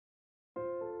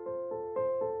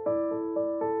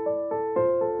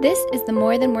This is the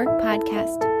More Than Work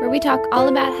podcast, where we talk all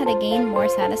about how to gain more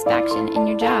satisfaction in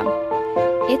your job.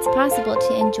 It's possible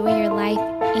to enjoy your life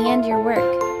and your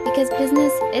work because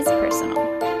business is personal.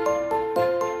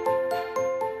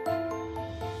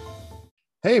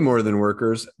 Hey, More Than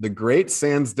Workers, the great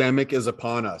Sansdemic is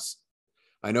upon us.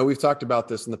 I know we've talked about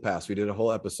this in the past. We did a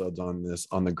whole episode on this,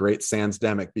 on the great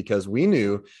Sansdemic, because we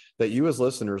knew that you as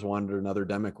listeners wanted another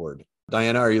demic word.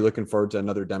 Diana, are you looking forward to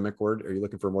another demic word? Are you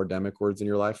looking for more demic words in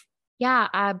your life? Yeah,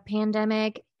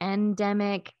 pandemic,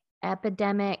 endemic,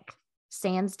 epidemic,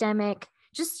 Sansdemic,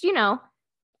 just,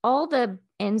 all the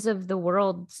ends of the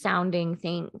world sounding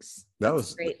things.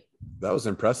 That's great. That was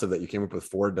impressive that you came up with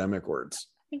 4 demic words.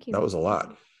 Thank you. That was a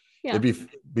lot. Yeah. It'd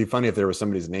be funny if there was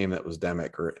somebody's name that was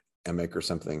demic or emic or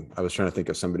something. I was trying to think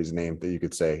of somebody's name that you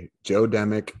could say Joe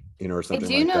Demic, or something like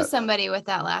that. I do know somebody with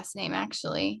that last name,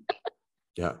 actually.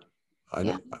 Yeah, I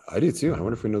know. Yeah. I do too. I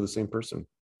wonder if we know the same person,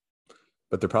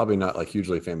 but they're probably not like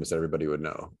hugely famous that everybody would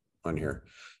know on here.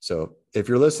 So if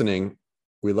you're listening,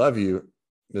 we love you,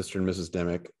 Mr. and Mrs.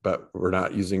 Demic, but we're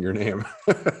not using your name.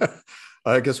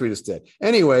 I guess we just did.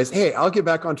 Anyways, hey, I'll get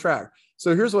back on track.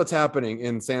 So here's what's happening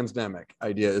in Sansdemic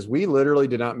idea is we literally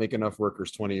did not make enough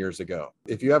workers 20 years ago.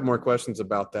 If you have more questions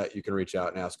about that, you can reach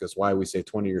out and ask us why we say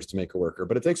 20 years to make a worker,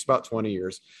 but it takes about 20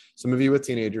 years. Some of you with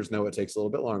teenagers know it takes a little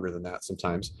bit longer than that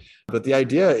sometimes. But the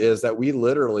idea is that we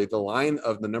literally, the line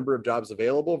of the number of jobs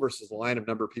available versus the line of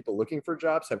number of people looking for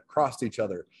jobs have crossed each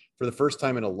other for the first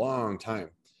time in a long time.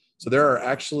 So there are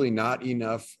actually not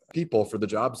enough people for the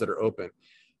jobs that are open.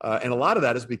 And a lot of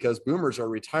that is because boomers are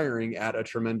retiring at a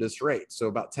tremendous rate. So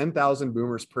about 10,000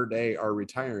 boomers per day are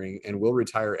retiring and will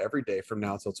retire every day from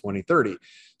now till 2030.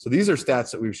 So these are stats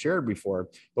that we've shared before.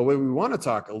 But what we want to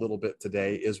talk a little bit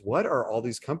today is what are all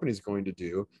these companies going to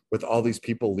do with all these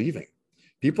people leaving?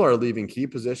 People are leaving key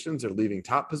positions, they're leaving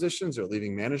top positions, they're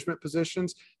leaving management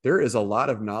positions. There is a lot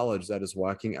of knowledge that is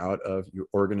walking out of your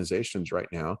organizations right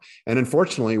now. And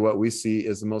unfortunately, what we see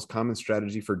is the most common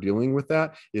strategy for dealing with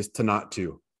that is to not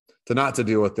to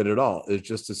deal with it at all. Is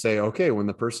just to say, okay, when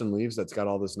the person leaves that's got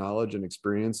all this knowledge and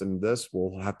experience and this,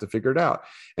 we'll have to figure it out.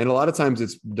 And a lot of times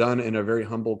it's done in a very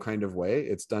humble kind of way.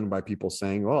 It's done by people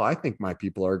saying, well, I think my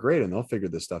people are great and they'll figure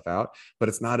this stuff out, but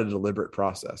it's not a deliberate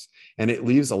process. And it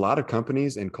leaves a lot of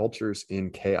companies and cultures in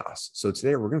chaos. So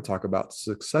today we're going to talk about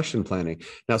succession planning.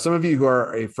 Now, some of you who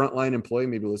are a frontline employee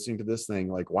may be listening to this thing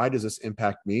like, why does this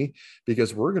impact me?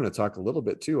 Because we're going to talk a little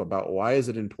bit too about why is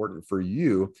it important for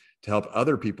you to help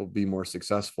other people be more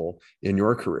successful in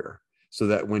your career, so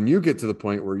that when you get to the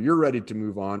point where you're ready to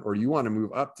move on or you want to move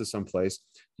up to someplace,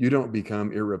 you don't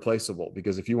become irreplaceable.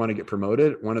 Because if you want to get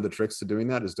promoted, one of the tricks to doing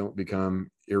that is don't become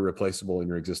irreplaceable in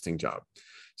your existing job.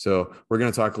 So we're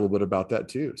going to talk a little bit about that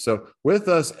too. So with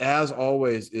us, as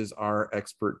always, is our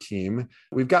expert team.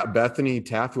 We've got Bethany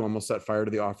Taft, who almost set fire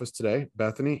to the office today.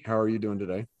 Bethany, how are you doing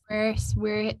today?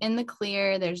 We're in the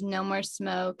clear. There's no more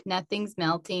smoke. Nothing's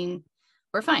melting.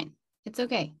 We're fine. It's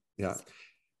okay. Yeah.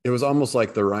 It was almost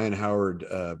like the Ryan Howard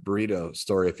burrito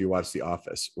story. If you watch The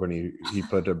Office, when he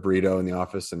put a burrito in the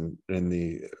office and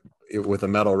with a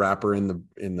metal wrapper in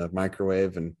the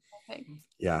microwave. And okay.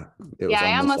 Yeah,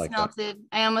 I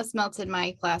almost melted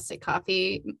my classic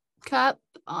coffee cup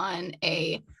on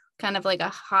a kind of like a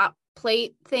hot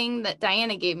plate thing that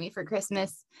Diana gave me for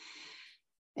Christmas.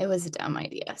 It was a dumb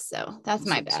idea. So that's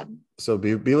my bad. So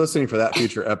be listening for that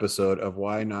future episode of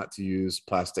why not to use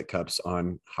plastic cups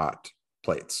on hot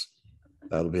plates.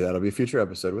 That'll be a future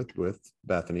episode with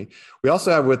Bethany. We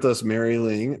also have with us Mary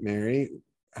Ling. Mary,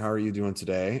 how are you doing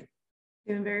today?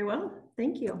 Doing very well.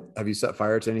 Thank you. Have you set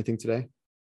fire to anything today?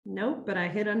 Nope, but I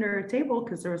hid under a table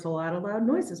because there was a lot of loud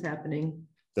noises happening.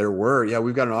 There were. Yeah,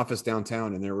 we've got an office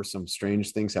downtown and there were some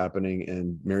strange things happening,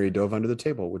 and Mary dove under the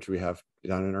table, which we have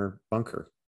down in our bunker.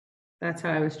 That's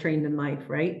how I was trained in life,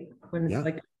 right? When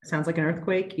it's sounds like an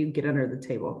earthquake, you get under the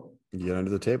table. You get under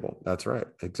the table. That's right.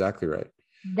 Exactly right.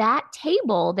 That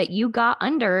table that you got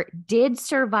under did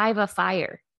survive a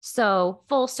fire. So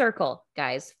full circle,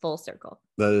 guys, full circle.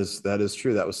 That is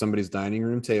true. That was somebody's dining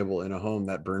room table in a home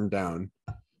that burned down,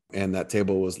 and that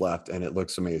table was left, and it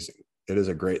looks amazing. It is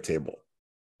a great table.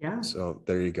 Yeah. So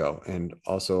there you go. And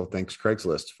also thanks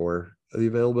Craigslist for the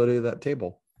availability of that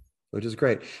table, which is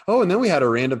great. Oh, and then we had a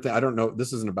random thing. I don't know,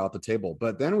 this isn't about the table,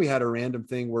 but then we had a random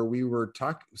thing where we were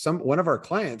one of our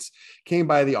clients came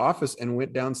by the office and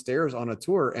went downstairs on a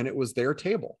tour, and it was their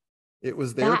table. It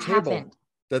was their table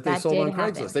that they sold on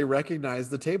Craigslist. They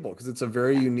recognized the table because it's a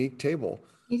very unique table.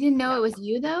 You didn't know it was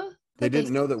you though? They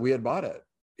didn't know that we had bought it.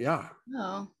 Yeah.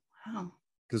 Oh, wow.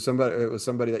 because it was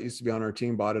somebody that used to be on our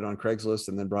team, bought it on Craigslist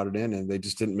and then brought it in, and they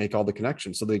just didn't make all the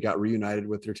connections. So they got reunited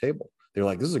with their table. They're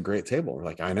like, this is a great table. We're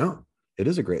like, I know, it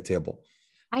is a great table.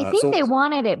 I think they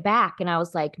wanted it back. And I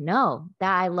was like, no,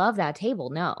 I love that table.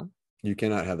 No. You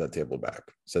cannot have that table back,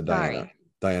 said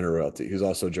Diana Royalty, who's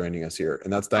also joining us here.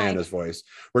 And that's Diana's voice.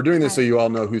 We're doing this so you all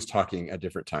know who's talking at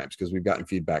different times, because we've gotten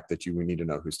feedback that we need to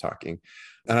know who's talking.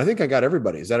 And I think I got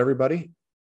everybody. Is that everybody?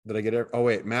 Did I get oh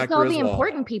wait, Matt Griswold. All the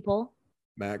important people.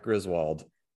 Matt Griswold's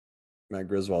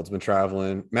been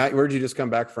traveling. Matt, where did you just come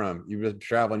back from? You've been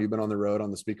traveling. You've been on the road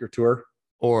on the speaker tour.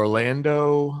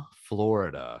 Orlando,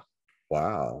 Florida.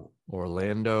 Wow.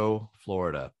 Orlando,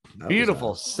 Florida.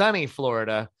 Beautiful, sunny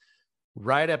Florida,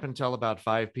 right up until about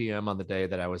 5 p.m. on the day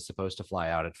that I was supposed to fly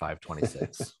out at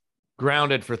 5:26.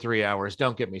 Grounded for 3 hours.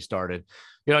 Don't get me started.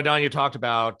 You know, Don, you talked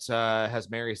about, has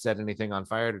Mary set anything on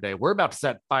fire today? We're about to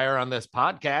set fire on this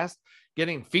podcast.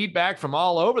 Getting feedback from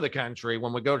all over the country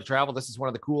when we go to travel. This is one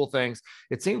of the cool things.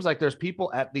 It seems like there's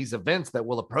people at these events that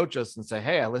will approach us and say,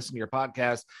 hey, I listen to your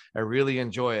podcast. I really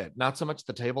enjoy it. Not so much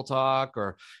the table talk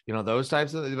or, you know, those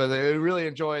types of, but they really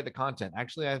enjoy the content.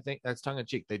 Actually, I think that's tongue in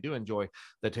cheek. They do enjoy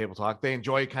the table talk. They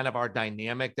enjoy kind of our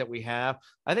dynamic that we have.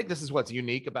 I think this is what's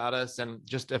unique about us. And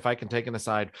just if I can take an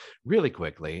aside really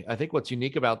quickly, I think what's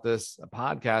unique about this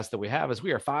podcast that we have is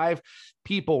we are 5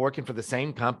 people working for the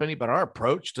same company, but our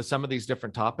approach to some of these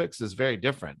different topics is very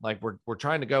different. Like we're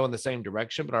trying to go in the same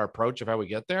direction, but our approach of how we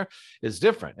get there is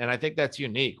different. And I think that's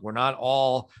unique. We're not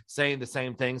all saying the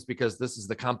same things because this is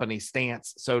the company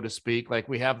stance, so to speak. Like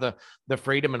we have the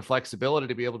freedom and flexibility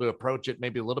to be able to approach it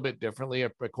maybe a little bit differently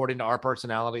according to our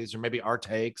personalities or maybe our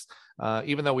takes,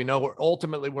 even though we know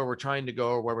ultimately where we're trying to go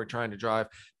or where we're trying to drive.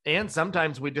 And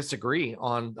sometimes we disagree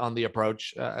on the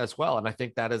approach as well. And I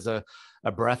think that is a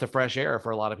breath of fresh air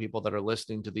for a lot of people that are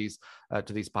listening to these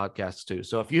podcasts too.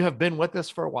 So if you have been with us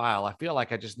for a while, I feel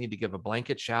like I just need to give a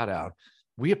blanket shout out.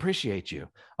 We appreciate you.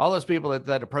 All those people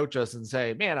that approach us and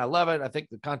say, man, I love it. I think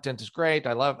the content is great.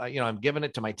 I love, I'm giving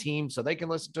it to my team so they can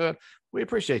listen to it. We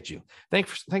appreciate you.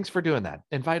 Thanks for doing that.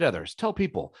 Invite others, tell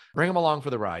people, bring them along for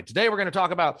the ride. Today, we're going to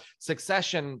talk about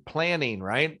succession planning,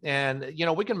 right? And,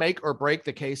 we can make or break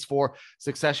the case for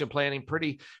succession planning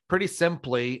pretty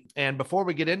simply. And before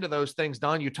we get into those things,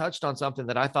 Don, you touched on something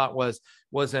that I thought was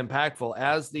impactful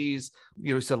as these,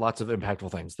 you said lots of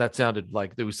impactful things. That sounded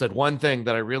like we said one thing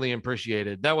that I really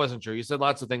appreciated. That wasn't true. You said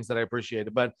lots of things that I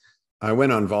appreciated, but I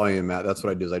went on volume, Matt. That's what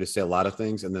I do is I just say a lot of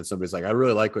things. And then somebody's like, I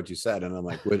really like what you said. And I'm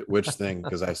like, which thing?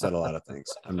 Because I said a lot of things.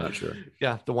 I'm not sure.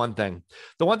 Yeah. The one thing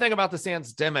about the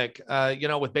Sansdemic,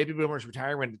 with baby boomers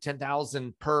retiring to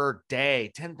 10,000 per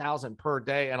day.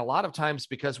 And a lot of times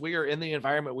because we are in the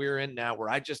environment we're in now where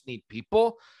I just need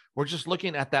people, we're just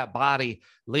looking at that body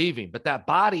leaving, but that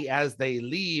body as they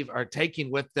leave are taking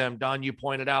with them, Don, you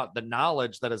pointed out the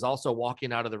knowledge that is also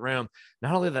walking out of the room,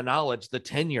 not only the knowledge, the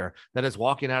tenure that is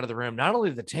walking out of the room, not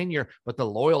only the tenure, but the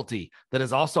loyalty that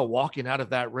is also walking out of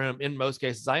that room. In most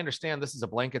cases, I understand this is a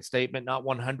blanket statement, not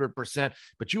 100%,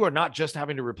 but you are not just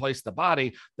having to replace the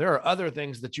body. There are other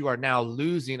things that you are now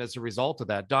losing as a result of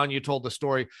that. Don, you told the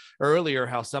story earlier,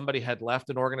 how somebody had left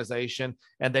an organization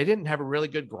and they didn't have a really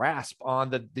good grasp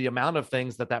on the amount of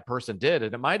things that person did.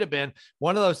 And it might have been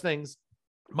one of those things,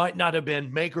 might not have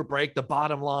been make or break the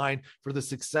bottom line for the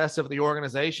success of the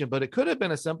organization, but it could have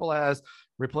been as simple as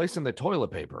replacing the toilet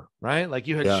paper, right? Like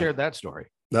you had shared that story.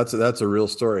 That's a real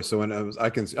story. So when I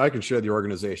can share the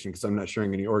organization because I'm not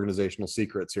sharing any organizational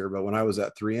secrets here, but when I was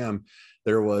at 3M,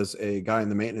 there was a guy in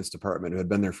the maintenance department who had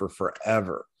been there for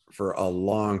forever, for a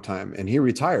long time. And he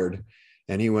retired.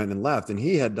 And he went and left, and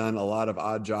he had done a lot of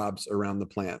odd jobs around the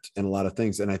plant and a lot of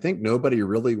things. And I think nobody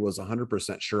really was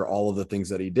 100% sure all of the things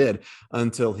that he did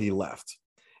until he left.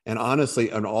 And honestly,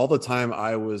 and all the time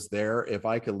I was there, if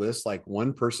I could list like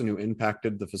one person who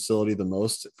impacted the facility the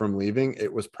most from leaving,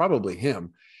 it was probably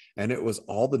him. And it was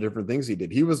all the different things he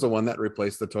did. He was the one that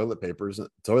replaced the toilet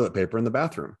paper in the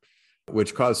bathroom,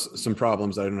 which caused some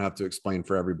problems I don't have to explain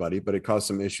for everybody, but it caused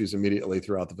some issues immediately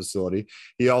throughout the facility.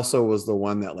 He also was the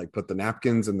one that put the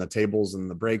napkins and the tables in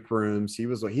the break rooms.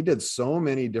 He did so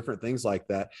many different things like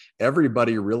that.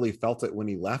 Everybody really felt it when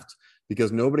he left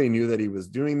because nobody knew that he was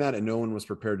doing that and no one was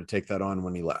prepared to take that on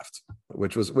when he left,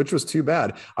 which was too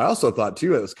bad. I also thought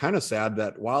too, it was kind of sad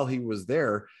that while he was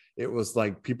there, it was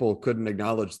like people couldn't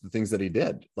acknowledge the things that he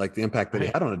did, like the impact that he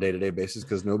had on a day-to-day basis,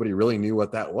 because nobody really knew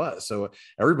what that was. So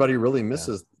everybody really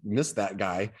missed that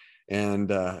guy.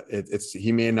 And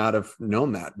he may not have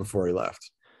known that before he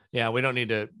left. Yeah. We don't need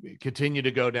to continue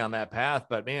to go down that path,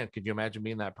 but man, could you imagine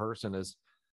being that person as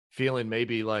feeling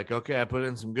maybe like, okay, I put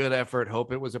in some good effort,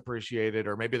 hope it was appreciated,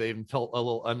 or maybe they even felt a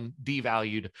little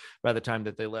devalued by the time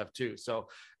that they left too. So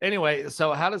anyway,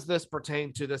 so how does this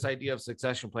pertain to this idea of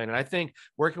succession planning? I think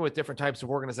working with different types of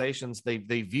organizations, they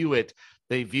view it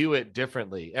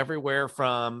differently. Everywhere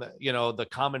from, the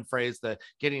common phrase, the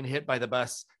getting hit by the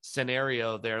bus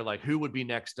scenario, they're like, who would be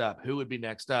next up? Who would be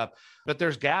next up? But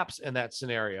there's gaps in that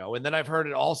scenario. And then I've heard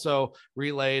it also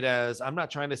relayed as, I'm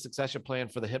not trying to succession plan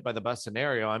for the hit by the bus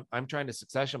scenario. I'm trying to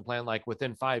succession plan, like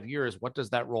within 5 years, what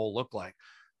does that role look like?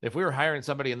 If we were hiring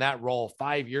somebody in that role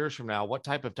 5 years from now, what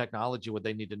type of technology would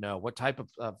they need to know? What type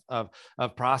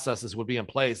of processes would be in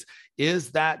place?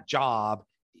 Is that job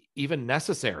even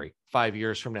necessary 5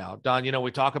 years from now? Don,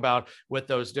 we talk about with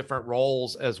those different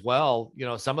roles as well,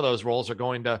 some of those roles are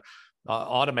going to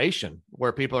automation,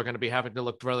 where people are going to be having to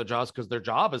look for other jobs because their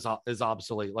job is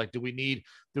obsolete. Like, do we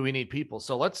need people?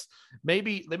 So let's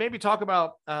maybe talk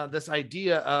about this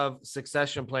idea of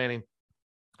succession planning.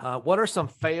 What are some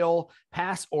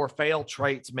pass or fail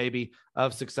traits maybe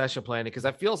of succession planning? Because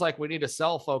it feels like we need to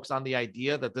sell folks on the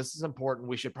idea that this is important.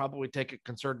 We should probably take a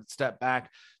concerted step back.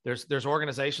 There's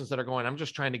organizations that are going, I'm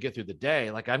just trying to get through the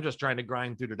day. Like, I'm just trying to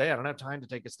grind through today. I don't have time to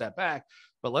take a step back,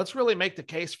 but let's really make the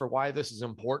case for why this is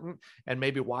important and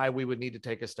maybe why we would need to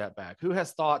take a step back. Who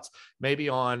has thoughts maybe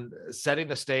on setting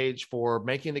the stage for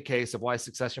making the case of why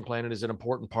succession planning is an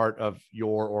important part of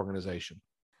your organization?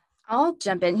 I'll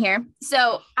jump in here.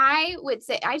 So I would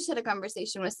say I just had a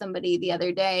conversation with somebody the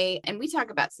other day, and we talk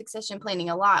about succession planning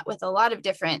a lot with a lot of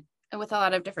different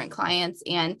clients.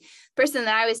 And the person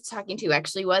that I was talking to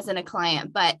actually wasn't a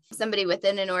client, but somebody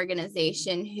within an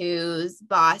organization whose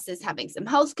boss is having some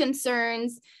health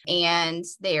concerns, and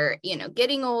they're,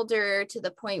 getting older to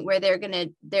the point where they're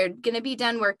going to be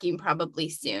done working probably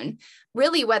soon,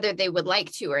 really, whether they would like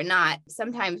to or not.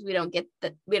 Sometimes we don't get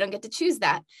to choose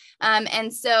that.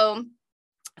 And so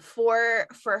for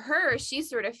her, she's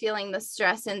sort of feeling the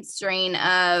stress and strain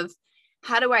of,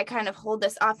 how do I kind of hold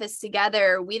this office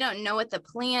together? We don't know what the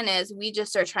plan is. We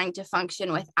just are trying to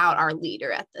function without our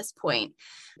leader at this point.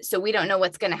 So we don't know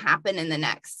what's going to happen in the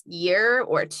next year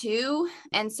or two.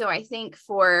 And so I think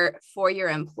for your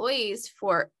employees,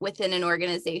 within an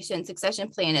organization, succession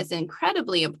plan is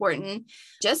incredibly important,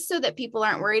 just so that people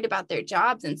aren't worried about their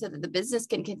jobs and so that the business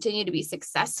can continue to be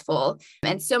successful,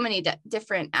 and so many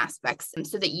different aspects. And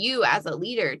so that you as a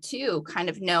leader too kind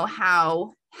of know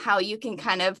how you can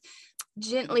kind of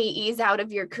gently ease out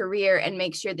of your career and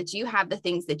make sure that you have the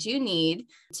things that you need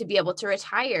to be able to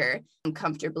retire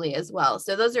comfortably as well.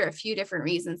 So those are a few different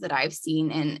reasons that I've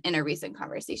seen in a recent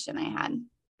conversation I had.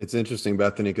 It's interesting,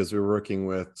 Bethany, because we're working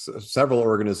with several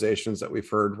organizations that we've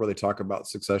heard where they talk about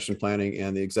succession planning,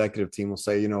 and the executive team will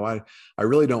say, I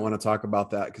really don't want to talk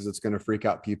about that because it's going to freak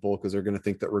out people, because they're going to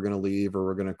think that we're going to leave or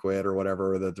we're going to quit or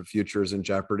whatever, or that the future is in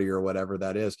jeopardy or whatever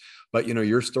that is. But,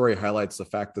 your story highlights the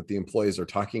fact that the employees are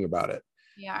talking about it.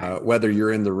 Yeah. Whether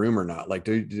you're in the room or not. Like,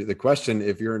 the question,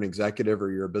 if you're an executive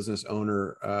or you're a business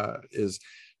owner, is,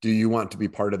 do you want to be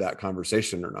part of that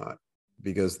conversation or not?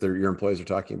 Because your employees are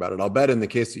talking about it. I'll bet in the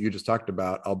case that you just talked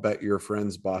about, I'll bet your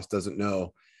friend's boss doesn't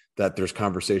know that there's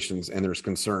conversations and there's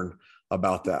concern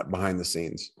about that behind the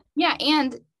scenes. Yeah.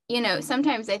 And,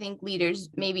 sometimes I think leaders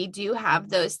maybe do have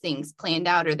those things planned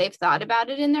out, or they've thought about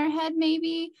it in their head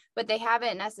maybe, but they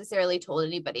haven't necessarily told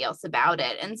anybody else about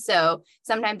it. And so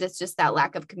sometimes it's just that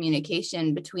lack of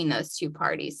communication between those two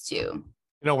parties too.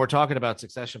 We're talking about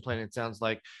succession planning. It sounds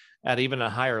like at even a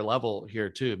higher level here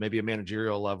too, maybe a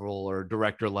managerial level or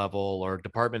director level or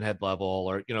department head level,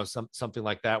 or, something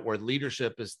like that, where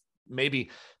leadership is maybe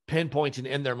pinpointing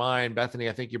in their mind. Bethany,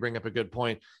 I think you bring up a good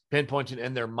point, pinpointing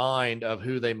in their mind of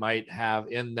who they might have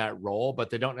in that role,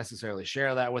 but they don't necessarily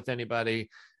share that with anybody.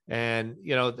 And,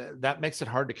 that makes it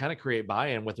hard to kind of create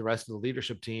buy-in with the rest of the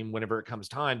leadership team whenever it comes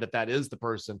time that is the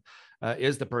person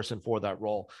for that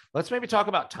role. Let's maybe talk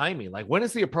about timing. Like, when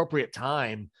is the appropriate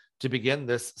time to begin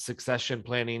this succession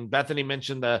planning? Bethany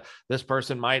mentioned this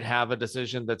person might have a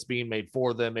decision that's being made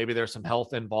for them. Maybe there's some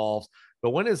health involved,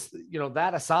 but when is,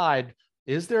 that aside,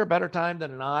 is there a better time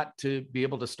than not to be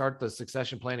able to start the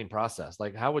succession planning process?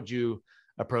 Like, how would you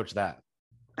approach that?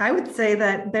 I would say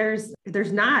that there's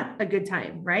not a good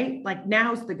time, right? Like,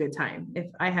 now's the good time, if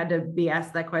I had to be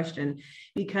asked that question,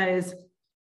 because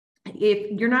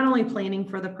if you're not only planning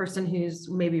for the person who's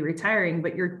maybe retiring,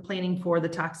 but you're planning for the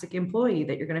toxic employee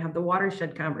that you're going to have the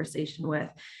watershed conversation with.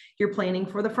 You're planning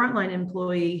for the frontline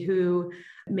employee who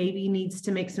maybe needs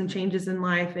to make some changes in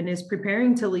life and is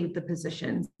preparing to leave the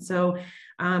position. So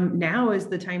now is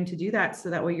the time to do that.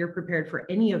 So that way you're prepared for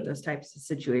any of those types of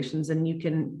situations, and you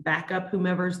can back up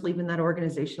whomever's leaving that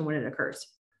organization when it occurs.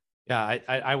 Yeah,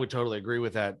 I would totally agree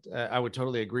with that. I would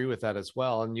totally agree with that as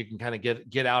well. And you can kind of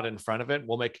get out in front of it.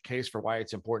 We'll make a case for why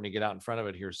it's important to get out in front of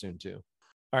it here soon too.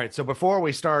 All right. So before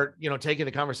we start, taking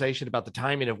the conversation about the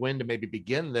timing of when to maybe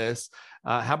begin this,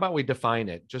 how about we define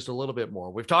it just a little bit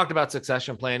more? We've talked about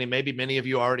succession planning. Maybe many of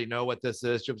you already know what this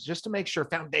is. Just to make sure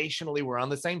foundationally we're on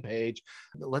the same page,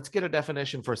 let's get a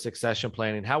definition for succession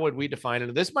planning. How would we define it?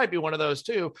 And this might be one of those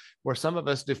too, where some of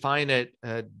us define it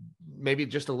maybe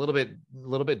just a little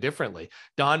bit differently.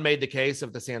 Don made the case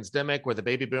of the Sansdemic where the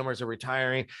baby boomers are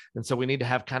retiring. And so we need to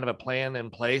have kind of a plan in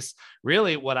place.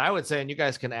 Really what I would say, and you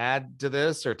guys can add to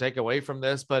this or take away from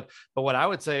this, but what I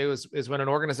would say is when an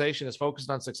organization is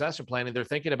focused on succession planning, they're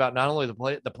thinking about not only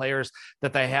the players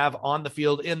that they have on the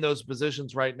field in those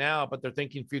positions right now, but they're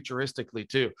thinking futuristically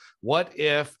too. What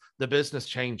if the business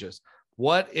changes?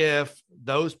 What if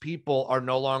those people are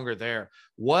no longer there?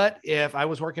 What if I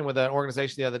was working with an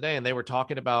organization the other day and they were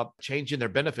talking about changing their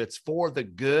benefits for the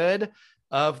good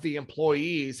of the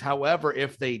employees? However,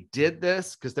 if they did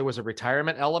this, because there was a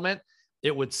retirement element,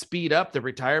 it would speed up the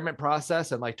retirement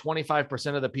process. And like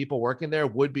 25% of the people working there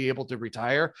would be able to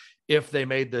retire if they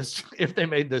made this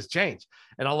change.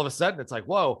 And all of a sudden it's like,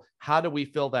 whoa, how do we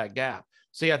fill that gap?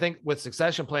 See, I think with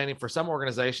succession planning for some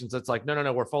organizations, it's like,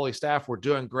 no, we're fully staffed. We're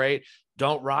doing great.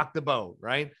 Don't rock the boat,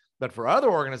 right? But for other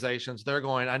organizations, they're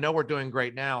going, I know we're doing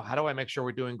great now. How do I make sure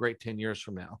we're doing great 10 years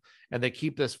from now? And they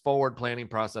keep this forward planning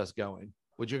process going.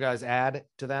 Would you guys add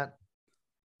to that?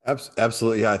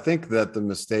 Absolutely. Yeah. I think that the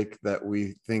mistake that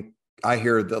I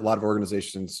hear that a lot of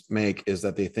organizations make is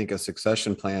that they think a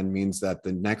succession plan means that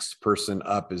the next person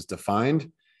up is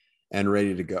defined and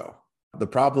ready to go. The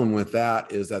problem with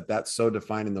that is that that's so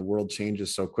defined and the world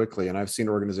changes so quickly. And I've seen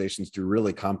organizations do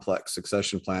really complex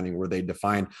succession planning where they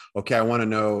define, okay, I want to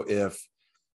know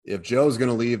if Joe's going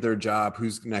to leave their job,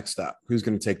 who's next up, who's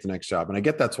going to take the next job. And I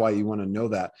get that's why you want to know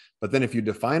that. But then if you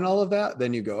define all of that,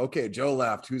 then you go, okay, Joe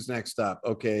left, who's next up?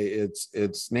 Okay,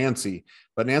 it's Nancy,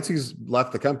 but Nancy's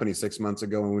left the company 6 months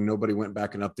ago and nobody went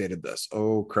back and updated this.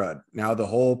 Oh, crud. Now the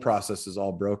whole process is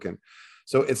all broken.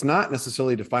 So it's not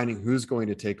necessarily defining who's going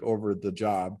to take over the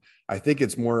job. I think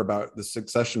it's more about the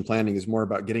succession planning is more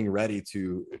about getting ready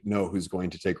to know who's going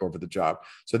to take over the job.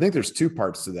 So I think there's two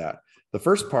parts to that. The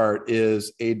first part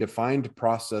is a defined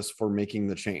process for making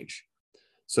the change.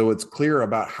 So it's clear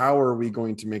about how are we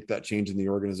going to make that change in the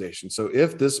organization. So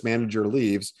if this manager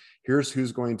leaves, here's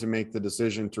who's going to make the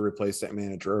decision to replace that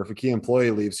manager. Or if a key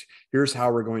employee leaves, here's how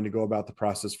we're going to go about the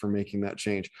process for making that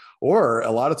change. Or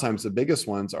a lot of times the biggest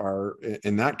ones are,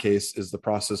 in that case, is the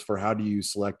process for how do you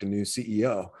select a new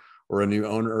CEO or a new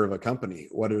owner of a company?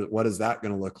 What is that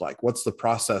going to look like? What's the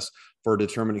process for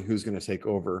determining who's going to take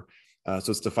over?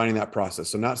 So it's defining that process.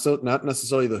 So not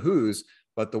necessarily the who's,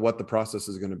 but what the process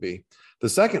is going to be. The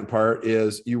second part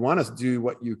is you want to do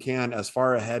what you can as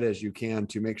far ahead as you can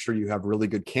to make sure you have really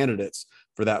good candidates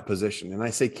for that position. And I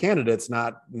say candidates,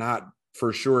 not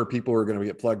for sure people are going to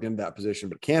get plugged into that position,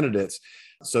 but candidates.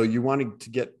 So you want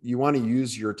to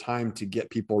use your time to get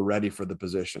people ready for the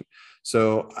position.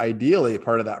 So ideally,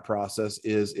 part of that process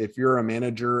is if you're a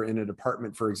manager in a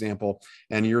department, for example,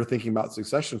 and you're thinking about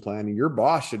succession planning, your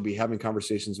boss should be having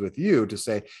conversations with you to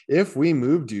say, if we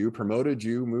moved you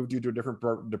to a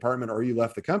different department, or you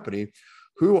left the company,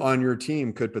 who on your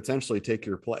team could potentially take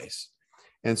your place?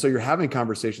 And so you're having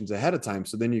conversations ahead of time.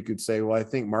 So then you could say, well, I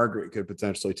think Margaret could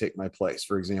potentially take my place,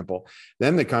 for example.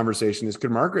 Then the conversation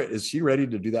is she ready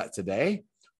to do that today?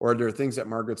 Or are there things that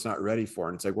Margaret's not ready for?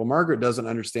 And it's like, well, Margaret doesn't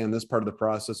understand this part of the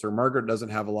process, or Margaret doesn't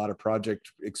have a lot of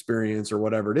project experience, or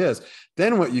whatever it is.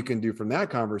 Then what you can do from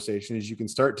that conversation is you can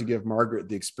start to give Margaret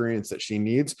the experience that she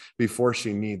needs before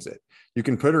she needs it. You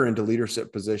can put her into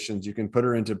leadership positions. You can put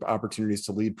her into opportunities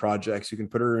to lead projects. You can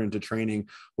put her into training,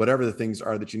 whatever the things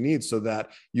are that you need, so that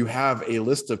you have a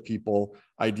list of people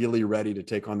ideally ready to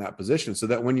take on that position, so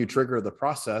that when you trigger the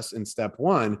process in step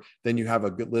one, then you have a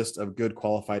good list of good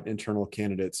qualified internal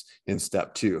candidates in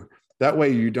step two. That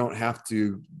way you don't have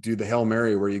to do the Hail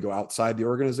Mary where you go outside the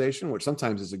organization, which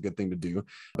sometimes is a good thing to do,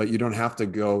 but you don't have to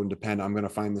go and depend, I'm going to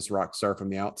find this rock star from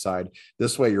the outside.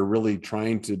 This way you're really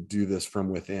trying to do this from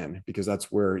within, because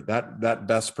that's where that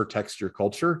best protects your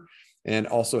culture and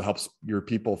also helps your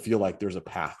people feel like there's a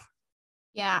path.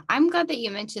 Yeah, I'm glad that you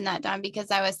mentioned that, Don,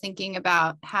 because I was thinking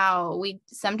about how we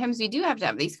do have to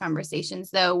have these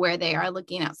conversations, though, where they are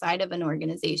looking outside of an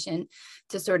organization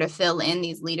to sort of fill in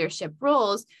these leadership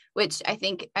roles, which I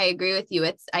think I agree with you.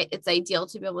 It's ideal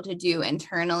to be able to do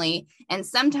internally. And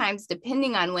sometimes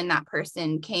depending on when that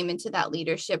person came into that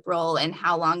leadership role and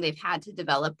how long they've had to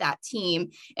develop that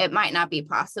team, it might not be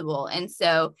possible. And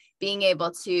so being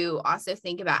able to also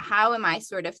think about how am I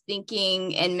sort of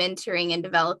thinking and mentoring and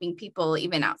developing people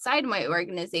even outside my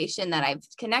organization that I've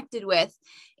connected with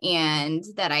and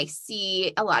that I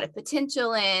see a lot of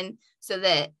potential in, so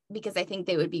that, because I think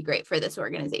they would be great for this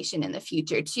organization in the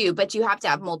future too. But you have to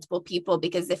have multiple people,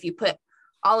 because if you put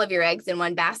all of your eggs in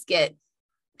one basket,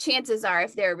 chances are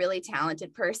if they're a really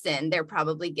talented person, they're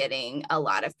probably getting a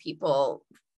lot of people,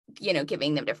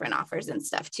 giving them different offers and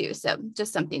stuff too. So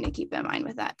just something to keep in mind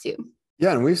with that too.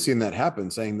 Yeah. And we've seen that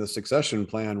happen, saying the succession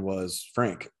plan was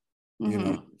Frank.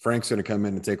 Frank's going to come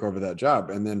in and take over that job.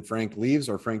 And then Frank leaves,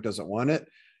 or Frank doesn't want it.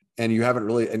 And you haven't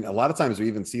really, and a lot of times we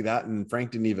even see that, and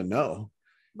Frank didn't even know.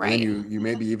 Right. And then you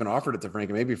maybe even offered it to Frank,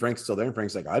 and maybe Frank's still there, and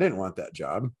Frank's like, I didn't want that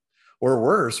job. Or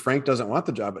worse, Frank doesn't want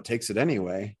the job, but takes it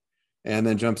anyway, and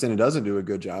then jumps in and doesn't do a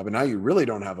good job. And now you really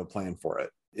don't have a plan for it.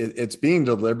 It's being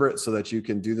deliberate so that you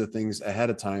can do the things ahead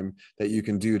of time that you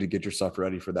can do to get yourself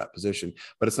ready for that position,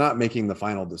 but it's not making the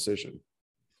final decision.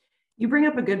 You bring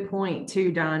up a good point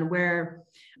too, Don, where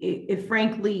if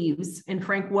Frank leaves and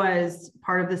Frank was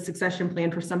part of the succession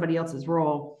plan for somebody else's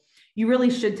role, you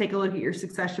really should take a look at your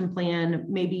succession plan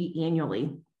maybe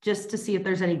annually, just to see if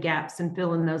there's any gaps and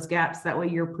fill in those gaps. That way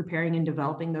you're preparing and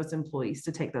developing those employees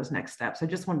to take those next steps. I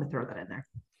just wanted to throw that in there.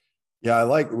 Yeah, I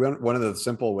like one of the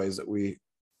simple ways that we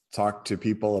talk to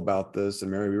people about this, and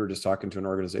Mary, we were just talking to an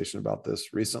organization about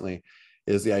this recently,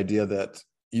 is the idea that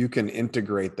you can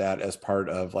integrate that as part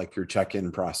of like your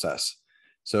check-in process.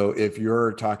 So if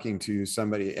you're talking to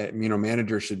somebody,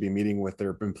 managers should be meeting with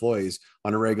their employees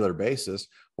on a regular basis.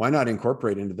 Why not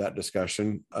incorporate into that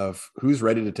discussion of who's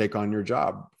ready to take on your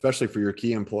job, especially for your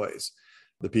key employees,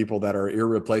 the people that are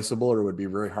irreplaceable or would be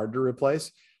very hard to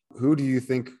replace? Who do you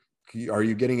think, are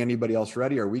you getting anybody else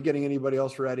ready? Are we getting anybody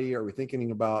else ready? Are we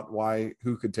thinking about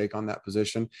who could take on that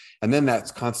position? And then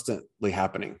that's constantly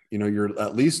happening. You're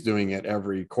at least doing it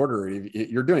every quarter.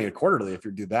 You're doing it quarterly if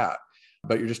you do that,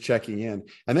 but you're just checking in.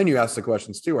 And then you ask the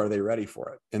questions too, are they ready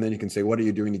for it? And then you can say, what are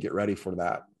you doing to get ready for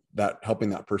that helping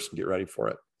that person get ready for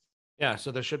it? Yeah.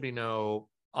 So there should be no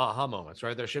aha moments,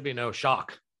 right? There should be no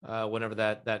shock whenever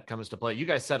that comes to play. You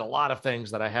guys said a lot of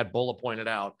things that I had bullet pointed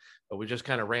out, but we just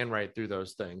kind of ran right through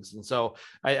those things. And so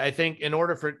I think in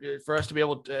order for us to be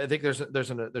able to, I think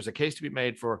there's a case to be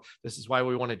made for this is why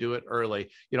we want to do it early.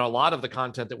 A lot of the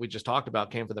content that we just talked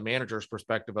about came from the manager's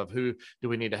perspective of who do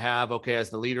we need to have? Okay, as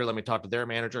the leader, let me talk to their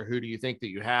manager. Who do you think that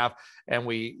you have? And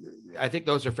I think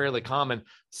those are fairly common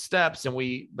steps.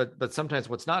 And but sometimes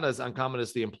what's not as uncommon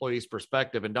is the employee's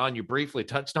perspective. And Don, you briefly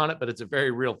touched on it, but it's a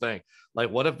very real thing. Like,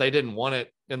 what if they didn't want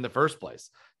it in the first place?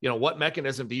 What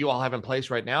mechanism do you all have in place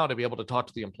right now to be able to talk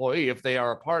to the employee if they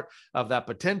are a part of that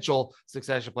potential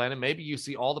succession plan? And maybe you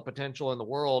see all the potential in the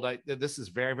world. This is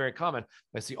very, very common.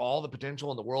 I see all the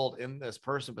potential in the world in this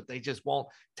person, but they just won't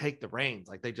take the reins.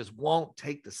 Like, they just won't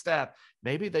take the step.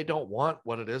 Maybe they don't want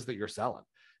what it is that you're selling.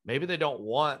 Maybe they don't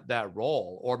want that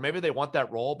role, or maybe they want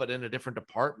that role, but in a different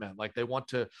department. Like, they want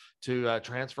to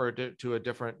transfer to a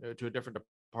different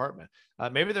department.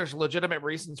 Maybe there's legitimate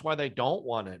reasons why they don't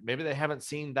want it. Maybe they haven't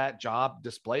seen that job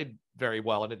displayed very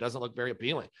well and it doesn't look very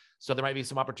appealing. So there might be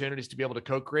some opportunities to be able to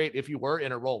co-create. If you were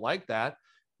in a role like that,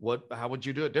 how would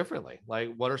you do it differently?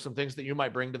 Like, what are some things that you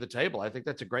might bring to the table? I think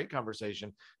that's a great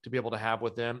conversation to be able to have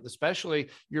with them, especially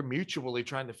you're mutually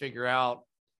trying to figure out,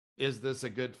 is this a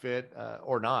good fit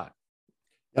or not?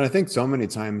 And I think so many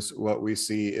times what we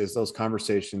see is those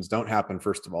conversations don't happen.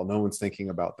 First of all, no one's thinking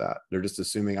about that. They're just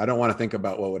assuming, I don't want to think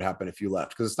about what would happen if you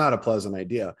left, because it's not a pleasant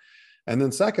idea. And then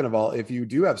second of all, if you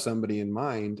do have somebody in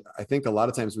mind, I think a lot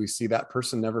of times we see that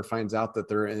person never finds out that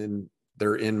they're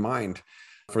in mind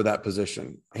for that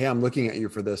position. Hey, I'm looking at you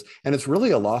for this. And it's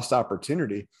really a lost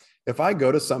opportunity. If I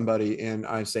go to somebody and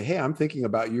I say, hey, I'm thinking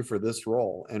about you for this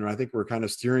role, and I think we're kind of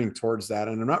steering towards that,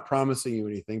 and I'm not promising you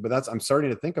anything, but I'm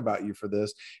starting to think about you for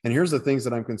this. And here's the things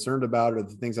that I'm concerned about, or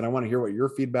the things that I want to hear what your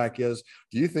feedback is.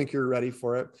 Do you think you're ready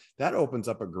for it? That opens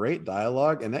up a great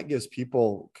dialogue, and that gives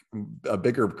people a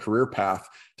bigger career path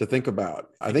to think about.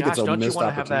 I think it's a missed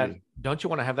opportunity. Don't you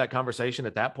want to have that conversation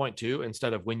at that point too,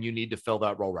 instead of when you need to fill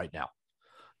that role right now?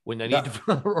 When they need to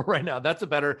fill that role right now, that's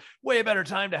way better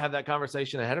time to have that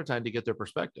conversation ahead of time to get their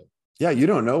perspective. Yeah, you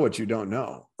don't know what you don't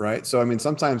know, right? So, I mean,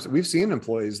 sometimes we've seen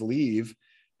employees leave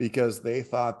because they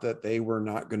thought that they were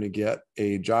not going to get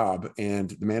a job, and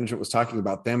the management was talking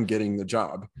about them getting the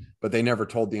job. but they never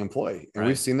told the employee. And Right.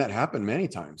 we've seen that happen many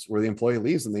times where the employee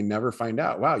leaves and they never find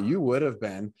out, wow, you would have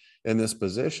been in this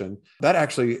position. That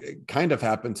actually kind of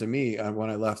happened to me when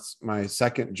I left my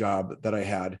second job that I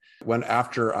had. When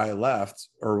after I left,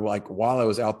 or like while I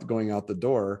was going out the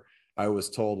door, I was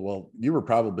told, well, you were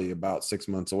probably about 6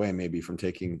 months away, maybe, from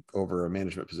taking over a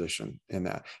management position in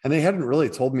that. And they hadn't really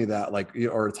told me that, like,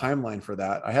 or a timeline for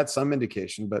that. I had some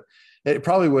indication, but it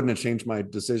probably wouldn't have changed my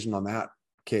decision on that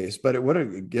case, but it would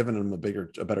have given them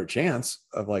a better chance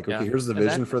of like, okay, here's the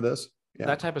vision for this. Yeah.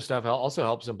 That type of stuff also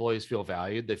helps employees feel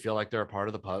valued. They feel like they're a part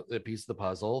of the piece of the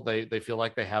puzzle. They feel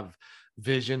like they have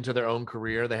vision to their own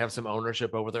career. They have some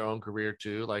ownership over their own career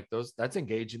too. Like that's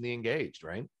engaging the engaged,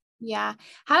 right? Yeah.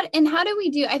 How do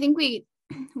we do? I think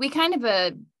we kind of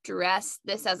addressed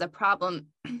this as a problem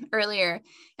earlier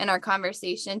in our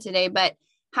conversation today, but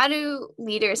how do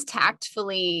leaders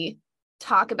tactfully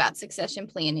talk about succession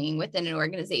planning within an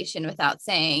organization without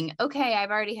saying, okay, I've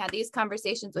already had these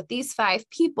conversations with these 5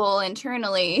 people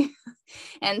internally.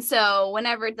 And so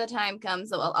whenever the time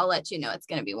comes, I'll let you know it's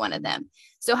going to be one of them.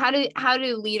 So how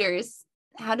do leaders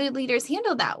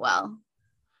handle that well?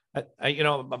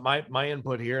 My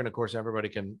input here, and of course everybody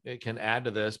can add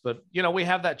to this, but we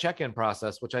have that check-in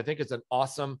process, which I think is an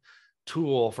awesome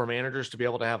tool for managers to be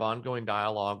able to have ongoing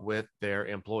dialogue with their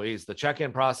employees. The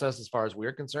check-in process, as far as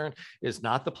we're concerned, is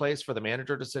not the place for the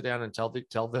manager to sit down and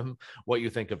tell them what you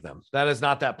think of them. That is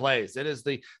not that place. It is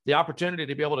the opportunity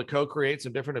to be able to co-create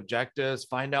some different objectives,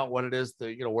 find out what it is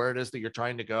that, where it is that you're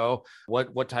trying to go,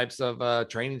 what types of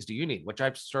trainings do you need, what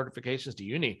types of certifications do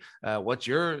you need, what's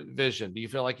your vision, do you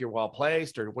feel like you're well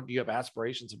placed, or what do you have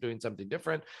aspirations of doing something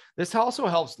different? This also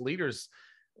helps leaders,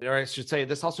 or I should say,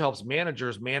 this also helps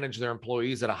managers manage their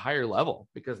employees at a higher level,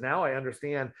 because now I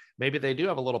understand maybe they do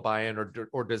have a little buy-in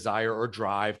or desire or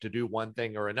drive to do one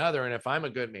thing or another. And if I'm a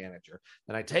good manager,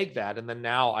 then I take that, and then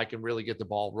now I can really get the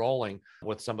ball rolling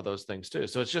with some of those things too.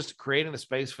 So it's just creating the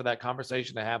space for that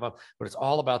conversation to have, but it's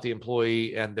all about the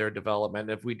employee and their development.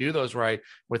 If we do those right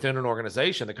within an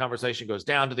organization, the conversation goes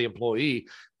down to the employee,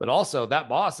 but also that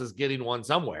boss is getting one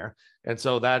somewhere. And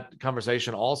so that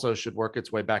conversation also should work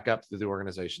its way back up through the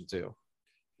organization too.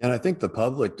 And I think the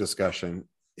public discussion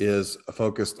is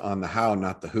focused on the how,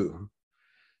 not the who.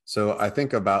 So I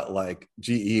think about like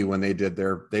GE, when they did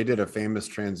a famous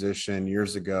transition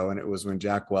years ago, and it was when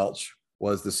Jack Welch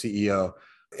was the CEO,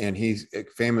 and he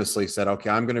famously said, okay,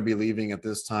 I'm going to be leaving at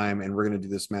this time, and we're going to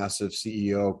do this massive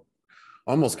CEO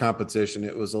almost competition.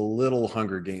 It was a little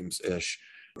Hunger Games-ish.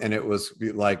 And it was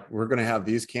like, we're going to have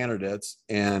these candidates,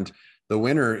 and the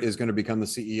winner is going to become the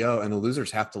CEO, and the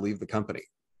losers have to leave the company.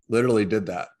 Literally did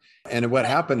that. And what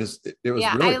happened is it was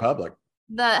really public.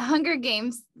 The Hunger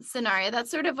Games scenario,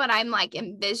 that's sort of what I'm like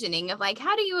envisioning of like,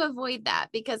 how do you avoid that?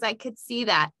 Because I could see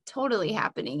that totally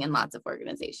happening in lots of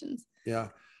organizations. Yeah.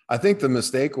 I think the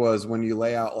mistake was when you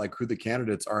lay out like who the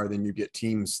candidates are, then you get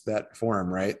teams that form,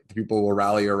 right? People will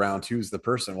rally around who's the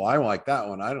person. Well, I don't like that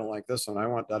one. I don't like this one. I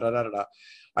want da, da, da, da, da.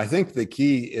 I think the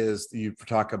key is you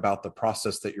talk about the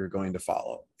process that you're going to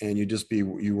follow, and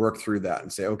you work through that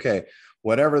and say, okay,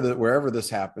 wherever this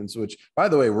happens, which by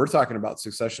the way, we're talking about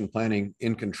succession planning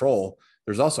in control.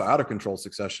 There's also out of control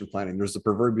succession planning. There's the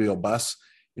proverbial bus,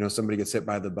 somebody gets hit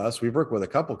by the bus. We've worked with a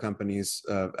couple companies,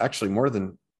 actually more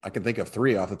than I can think of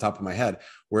 3 off the top of my head,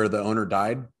 where the owner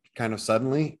died kind of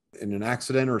suddenly in an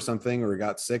accident or something, or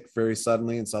got sick very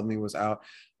suddenly and suddenly was out.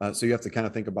 So you have to kind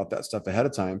of think about that stuff ahead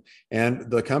of time.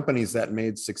 And the companies that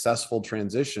made successful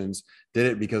transitions did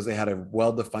it because they had a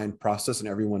well-defined process and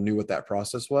everyone knew what that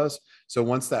process was. So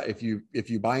once that, if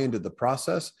you buy into the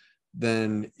process,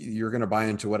 then you're going to buy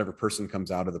into whatever person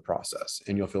comes out of the process,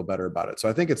 and you'll feel better about it. So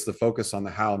I think it's the focus on the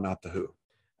how, not the who.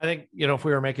 I think, if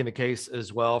we were making the case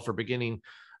as well for beginning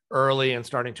early and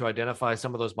starting to identify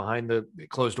some of those behind the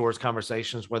closed doors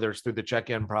conversations, whether it's through the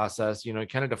check-in process,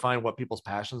 kind of define what people's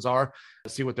passions are,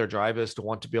 see what their drive is to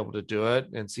want to be able to do it,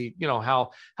 and see, how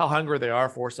hungry they are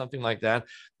for something like that.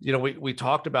 We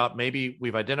talked about, maybe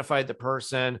we've identified the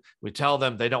person, we tell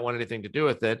them they don't want anything to do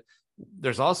with it.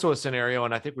 There's also a scenario,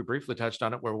 and I think we briefly touched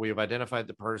on it, where we have identified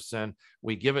the person,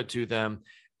 we give it to them,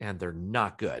 and they're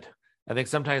not good. I think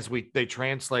sometimes they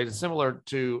translate it similar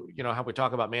to, how we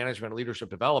talk about management and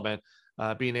leadership development,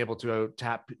 being able to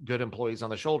tap good employees on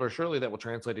the shoulder. Surely that will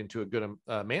translate into a good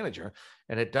manager,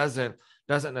 and it doesn't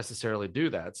necessarily do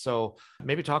that. So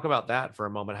maybe talk about that for a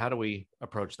moment. How do we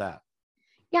approach that?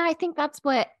 Yeah, I think that's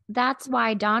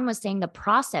why Don was saying the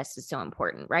process is so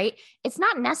important, right? It's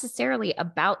not necessarily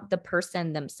about the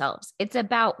person themselves. It's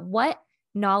about what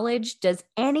knowledge does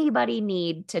anybody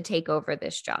need to take over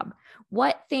this job?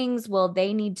 What things will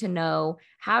they need to know?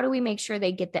 How do we make sure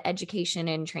they get the education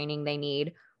and training they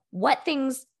need? what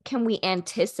things can we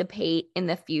anticipate in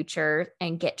the future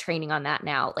and get training on that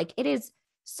now? Like, it is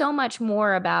so much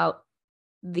more about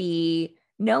the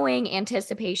knowing,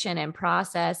 anticipation, and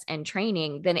process and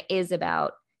training than it is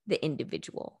about the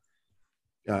individual.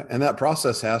 Yeah, and that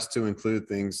process has to include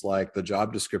things like the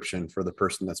job description for the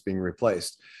person that's being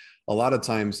replaced. A lot of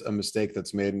times a mistake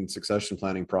that's made in succession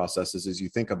planning processes is you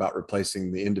think about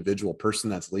replacing the individual person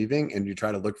that's leaving and you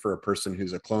try to look for a person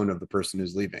who's a clone of the person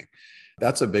who's leaving.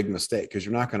 That's a big mistake because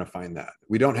you're not going to find that.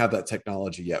 We don't have that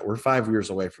technology yet. We're 5 years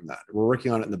away from that. We're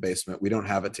working on it in the basement. We don't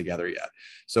have it together yet.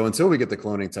 So until we get the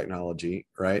cloning technology,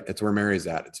 right? It's where Mary's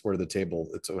at. It's where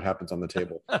it's what happens on the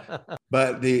table.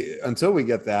 But until we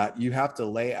get that, you have to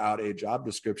lay out a job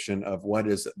description of what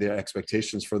is the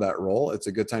expectations for that role. It's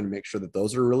a good time to make sure that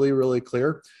those are really, really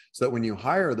clear so that when you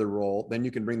hire the role, then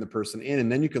you can bring the person in and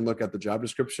then you can look at the job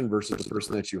description versus the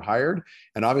person that you hired.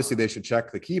 And obviously they should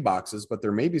check the key boxes, but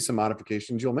there may be some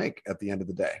modifications you'll make at the end of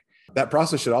the day. That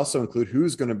process should also include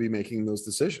who's going to be making those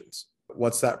decisions.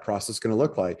 What's that process going to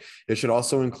look like? It should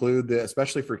also include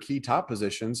especially for key top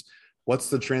positions, what's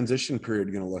the transition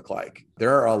period going to look like?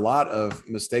 There are a lot of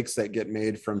mistakes that get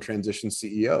made from transition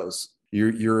CEOs.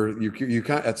 You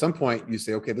kind at some point you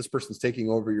say, okay, this person's taking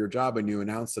over your job, and you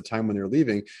announce the time when they're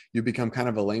leaving. You become kind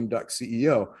of a lame duck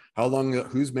CEO. How long?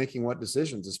 Who's making what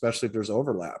decisions? Especially if there's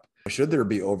overlap. Should there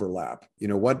be overlap?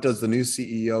 What does the new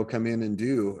CEO come in and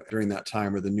do during that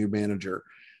time, or the new manager?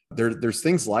 There's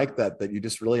things like that you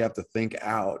just really have to think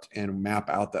out and map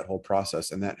out that whole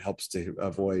process, and that helps to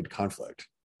avoid conflict.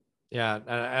 Yeah,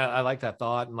 I like that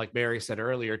thought. And like Mary said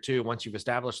earlier too, once you've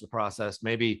established the process,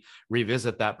 maybe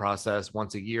revisit that process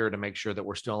once a year to make sure that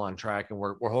we're still on track and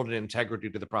we're holding integrity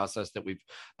to the process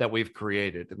that we've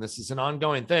created. And this is an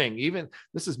ongoing thing. Even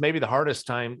this is maybe the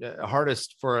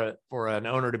hardest for an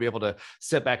owner to be able to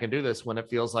sit back and do this when it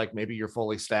feels like maybe you're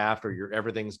fully staffed or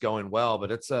everything's going well.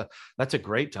 But that's a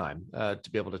great time to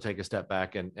be able to take a step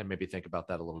back and maybe think about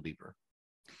that a little deeper.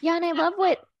 Yeah. And I love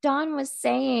what Dawn was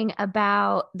saying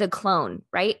about the clone,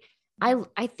 right?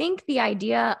 I think the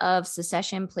idea of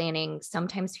succession planning,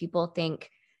 sometimes people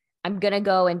think I'm going to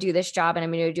go and do this job and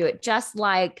I'm going to do it just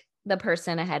like the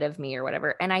person ahead of me or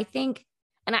whatever. And I think,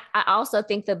 and I also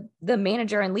think the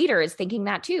manager and leader is thinking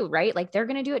that too, right? Like they're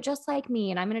going to do it just like me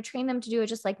and I'm going to train them to do it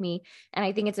just like me. And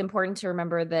I think it's important to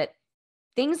remember that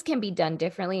things can be done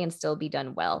differently and still be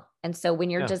done well. And so when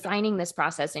you're designing this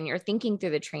process and you're thinking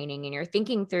through the training and you're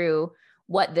thinking through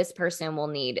what this person will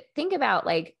need, think about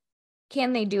like,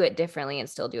 can they do it differently and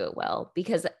still do it well?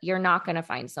 Because you're not going to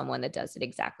find someone that does it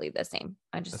exactly the same.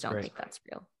 I just don't think that's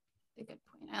real. A good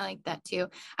point. I like that too.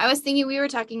 I was thinking we were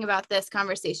talking about this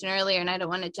conversation earlier and I don't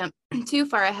want to jump too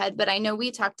far ahead, but I know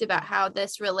we talked about how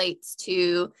this relates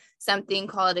to something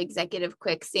called executive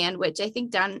quicksand, which I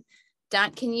think Don,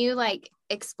 can you like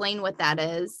explain what that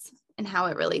is and how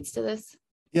it relates to this?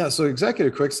 Yeah, so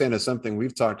executive quicksand is something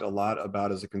we've talked a lot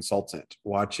about as a consultant,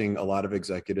 watching a lot of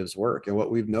executives work. And what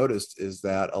we've noticed is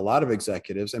that a lot of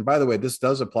executives, and by the way, this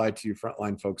does apply to you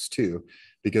frontline folks too,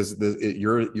 because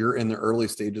you're in the early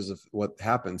stages of what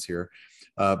happens here.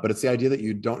 But it's the idea that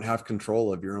you don't have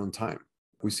control of your own time.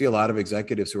 We see a lot of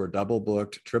executives who are double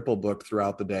booked, triple booked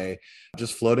throughout the day,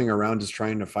 just floating around, just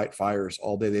trying to fight fires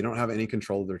all day. They don't have any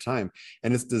control of their time.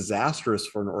 And it's disastrous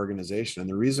for an organization. And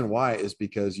the reason why is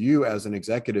because you, as an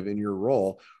executive in your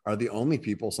role, are the only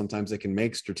people sometimes that can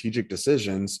make strategic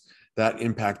decisions that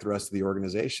impact the rest of the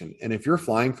organization. And if you're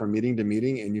flying from meeting to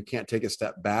meeting and you can't take a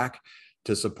step back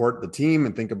to support the team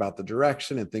and think about the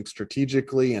direction and think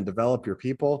strategically and develop your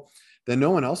people, then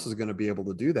no one else is going to be able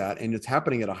to do that. And it's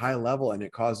happening at a high level and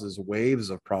it causes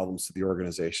waves of problems to the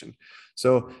organization.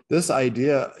 So this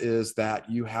idea is that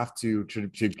you have to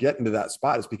get into that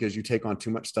spot is because you take on too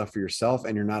much stuff for yourself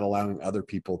and you're not allowing other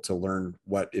people to learn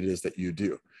what it is that you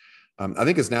do. I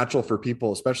think it's natural for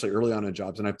people, especially early on in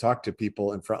jobs. And I've talked to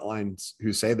people in front lines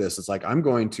who say this, it's like, I'm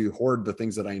going to hoard the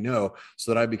things that I know so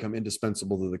that I become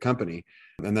indispensable to the company.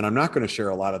 And then I'm not going to share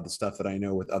a lot of the stuff that I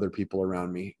know with other people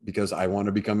around me because I want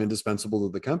to become indispensable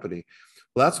to the company.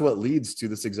 Well, that's what leads to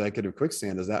this executive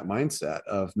quicksand, is that mindset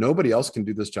of nobody else can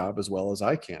do this job as well as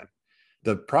I can.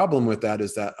 The problem with that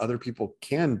is that other people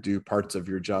can do parts of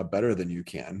your job better than you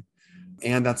can.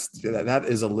 And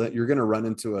you're going to run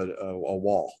into a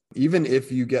wall. Even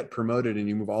if you get promoted and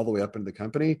you move all the way up into the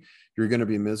company, you're going to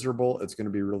be miserable. It's going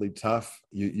to be really tough.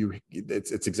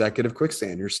 It's executive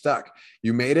quicksand. You're stuck.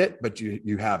 You made it, but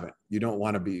you haven't. You don't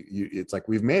want to be. It's like,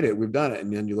 we've made it, we've done it,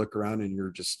 and then you look around and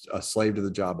you're just a slave to the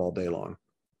job all day long.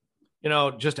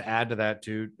 Just to add to that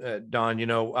too, Don,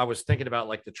 I was thinking about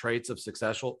like the traits of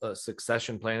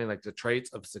succession planning, like the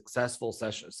traits of successful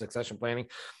succession planning.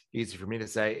 Easy for me to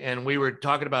say. And we were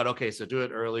talking about, okay, so do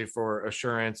it early for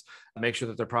assurance, make sure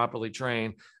that they're properly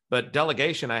trained. But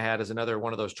delegation I had is another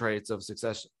one of those traits of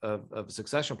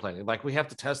succession planning. Like we have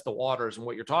to test the waters, and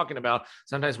what you're talking about,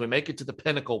 sometimes we make it to the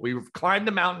pinnacle. We've climbed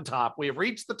the mountaintop. We have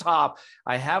reached the top.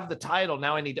 I have the title.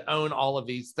 Now I need to own all of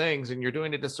these things. And you're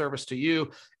doing a disservice to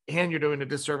you, and you're doing a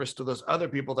disservice to those other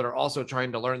people that are also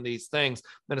trying to learn these things.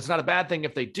 And it's not a bad thing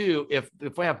if they do. If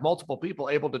we have multiple people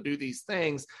able to do these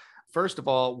things, first of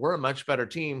all, we're a much better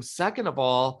team. Second of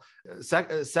all,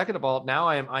 now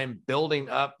I'm building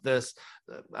up this,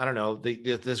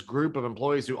 this group of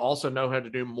employees who also know how to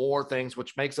do more things,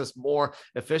 which makes us more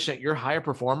efficient. Your higher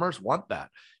performers want that.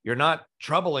 You're not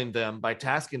troubling them by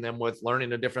tasking them with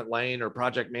learning a different lane or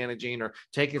project managing or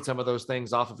taking some of those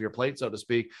things off of your plate, so to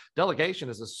speak. Delegation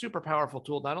is a super powerful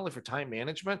tool, not only for time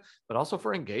management, but also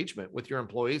for engagement with your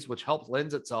employees, which helps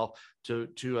lends itself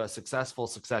to a successful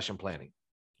succession planning.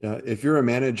 Yeah, if you're a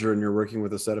manager and you're working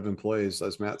with a set of employees,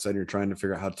 as Matt said, you're trying to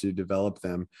figure out how to develop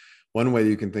them. One way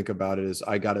you can think about it is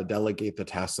I got to delegate the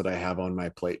tasks that I have on my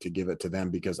plate to give it to them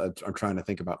because I'm trying to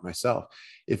think about myself.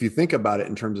 If you think about it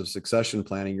in terms of succession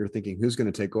planning, you're thinking who's going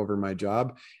to take over my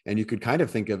job? And you could kind of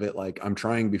think of it like I'm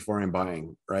trying before I'm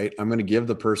buying, right? I'm going to give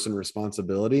the person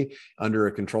responsibility under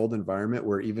a controlled environment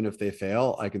where even if they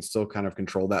fail, I can still kind of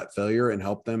control that failure and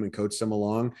help them and coach them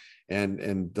along.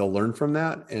 And they'll learn from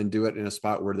that and do it in a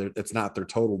spot where it's not their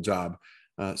total job.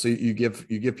 So you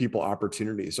give people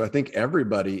opportunities. So I think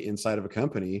everybody inside of a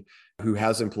company who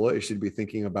has employees should be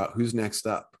thinking about who's next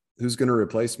up, who's going to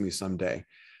replace me someday.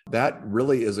 That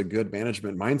really is a good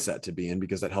management mindset to be in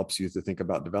because that helps you to think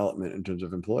about development in terms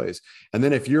of employees. And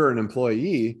then if you're an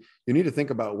employee, you need to think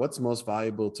about what's most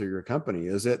valuable to your company.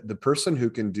 Is it the person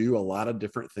who can do a lot of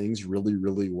different things really,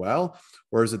 really well?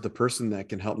 Or is it the person that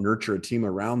can help nurture a team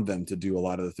around them to do a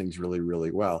lot of the things really, really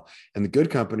well? And the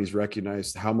good companies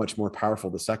recognize how much more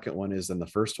powerful the second one is than the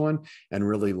first one and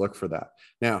really look for that.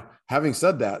 Now, having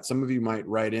said that, some of you might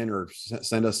write in or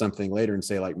send us something later and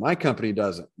say, like, my company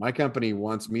doesn't. My company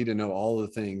wants me to know all the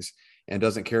things and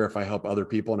doesn't care if I help other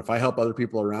people. And if I help other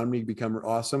people around me become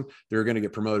awesome, they're going to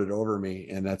get promoted over me.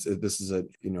 And this is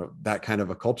that kind of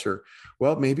a culture.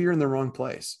 Well, maybe you're in the wrong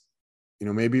place.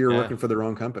 Maybe you're working for the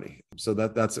wrong company. So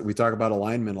we talk about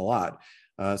alignment a lot.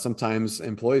 Sometimes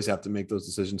employees have to make those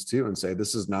decisions too and say,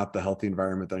 this is not the healthy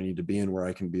environment that I need to be in where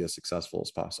I can be as successful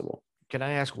as possible. Can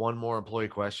I ask one more employee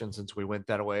question since we went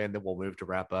that way, and then we'll move to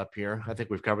wrap up here? I think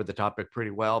we've covered the topic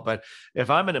pretty well, but if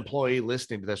I'm an employee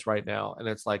listening to this right now and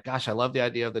it's like, gosh, I love the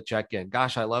idea of the check-in.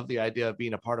 Gosh, I love the idea of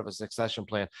being a part of a succession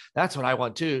plan. That's what I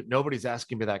want too. Nobody's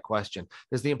asking me that question.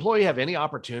 Does the employee have any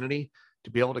opportunity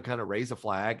to be able to kind of raise a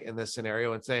flag in this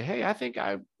scenario and say, hey, I think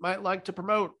I might like to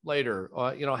promote later?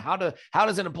 How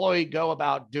does an employee go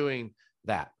about doing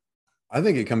that? I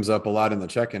think it comes up a lot in the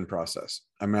check-in process.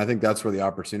 I think that's where the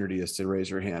opportunity is to raise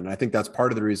your hand. And I think that's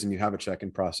part of the reason you have a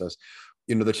check-in process.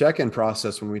 The check-in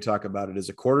process, when we talk about it, is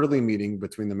a quarterly meeting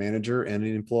between the manager and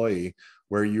an employee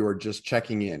where you are just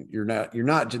checking in. You're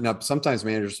not, sometimes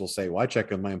managers will say, well, I check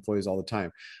in with my employees all the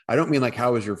time. I don't mean like,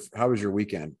 how was your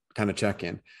weekend kind of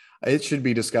check-in. It should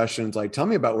be discussions like, tell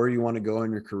me about where you want to go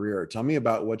in your career. Tell me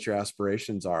about what your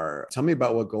aspirations are. Tell me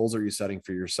about what goals are you setting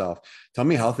for yourself. Tell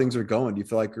me how things are going. Do you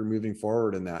feel like you're moving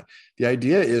forward in that? The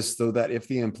idea is so that if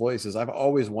the employee says, I've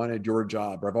always wanted your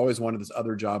job, or I've always wanted this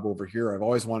other job over here, or I've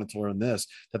always wanted to learn this,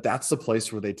 that's the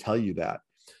place where they tell you that.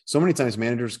 So many times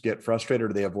managers get frustrated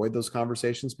or they avoid those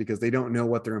conversations because they don't know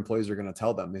what their employees are going to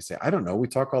tell them. They say, I don't know. We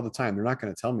talk all the time. They're not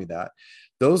going to tell me that.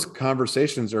 Those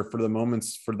conversations are for the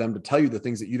moments for them to tell you the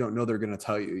things that you don't know they're going to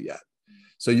tell you yet.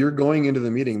 So you're going into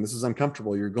the meeting. This is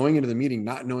uncomfortable. You're going into the meeting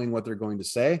not knowing what they're going to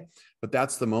say, but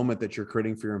that's the moment that you're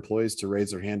creating for your employees to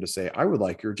raise their hand to say, I would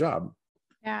like your job.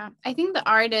 Yeah, I think the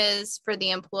art is for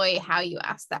the employee how you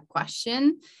ask that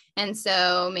question. And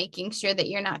so making sure that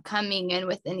you're not coming in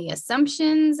with any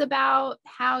assumptions about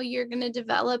how you're going to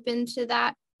develop into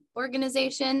that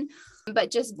organization, but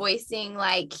just voicing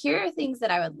like, here are things that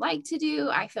I would like to do.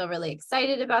 I feel really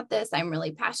excited about this. I'm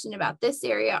really passionate about this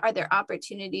area. Are there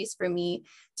opportunities for me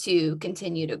to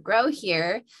continue to grow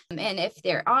here? And if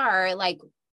there are, like,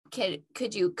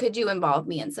 could you involve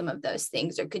me in some of those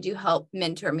things, or could you help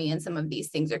mentor me in some of these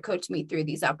things, or coach me through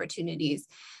these opportunities?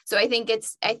 So I think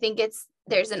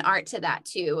there's an art to that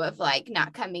too, of like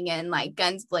not coming in like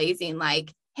guns blazing,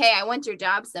 like, hey, I want your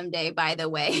job someday, by the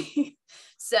way.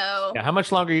 So yeah, how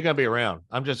much longer are you gonna be around?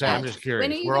 I'm just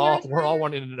curious. We're all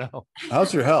wanting to know.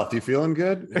 How's your health? You feeling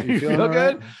good? You feel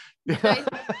good? So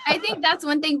I think that's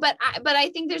one thing, but I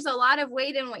think there's a lot of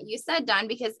weight in what you said, Don,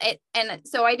 because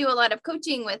so I do a lot of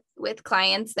coaching with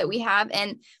clients that we have.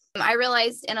 And I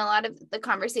realized in a lot of the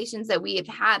conversations that we have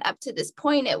had up to this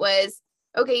point, it was,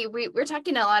 okay, we're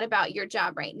talking a lot about your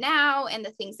job right now and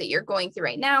the things that you're going through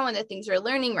right now and the things you're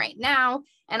learning right now.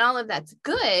 And all of that's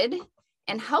good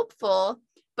and helpful.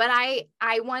 But I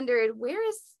wondered,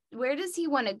 where does he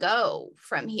want to go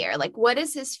from here? Like, what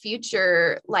is his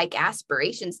future, like,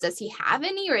 aspirations? Does he have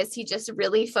any, or is he just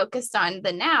really focused on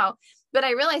the now? But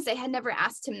I realized I had never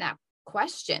asked him that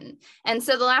question. And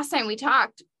so the last time we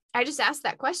talked, I just asked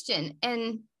that question,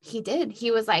 and he did. He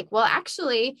was like, well,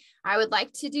 actually, I would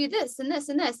like to do this and this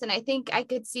and this. And I think I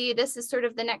could see this is sort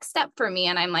of the next step for me.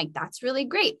 And I'm like, that's really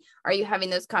great. Are you having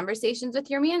those conversations with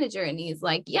your manager? And he's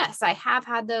like, yes, I have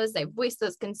had those. I've voiced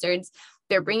those concerns.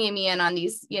 They're bringing me in on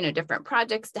these, different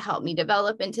projects to help me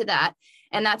develop into that.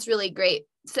 And that's really great.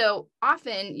 So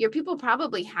often your people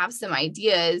probably have some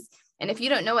ideas. And if you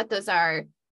don't know what those are,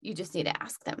 you just need to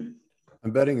ask them. I'm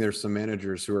betting there's some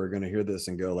managers who are going to hear this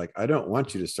and go like, I don't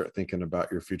want you to start thinking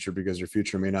about your future because your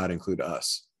future may not include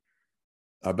us.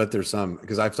 I bet there's some,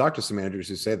 because I've talked to some managers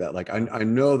who say that, like, I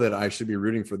know that I should be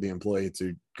rooting for the employee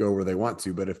to go where they want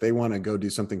to, but if they want to go do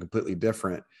something completely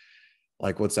different,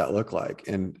 like, what's that look like?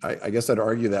 And I guess I'd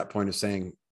argue that point of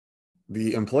saying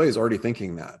the employee is already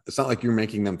thinking that. It's not like you're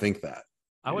making them think that.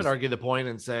 I would argue the point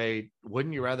and say,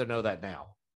 wouldn't you rather know that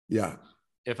now? Yeah.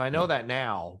 If I know that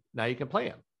now you can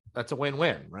plan. That's a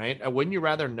win-win, right? Wouldn't you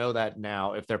rather know that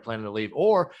now if they're planning to leave?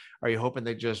 Or are you hoping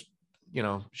they just,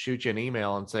 shoot you an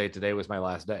email and say, today was my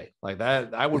last day? Like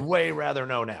that, I would way rather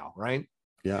know now, right?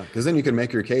 Yeah. Because then you can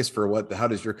make your case for how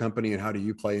does your company and how do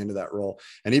you play into that role?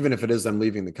 And even if it is them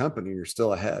leaving the company, you're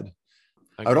still ahead.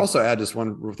 Okay. I would also add just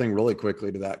one thing really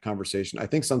quickly to that conversation. I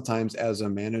think sometimes as a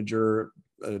manager,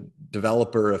 a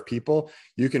developer of people,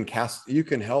 you can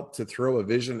help to throw a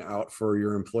vision out for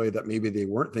your employee that maybe they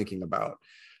weren't thinking about,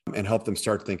 and help them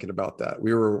start thinking about that.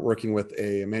 We were working with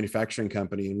a manufacturing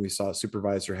company, and we saw a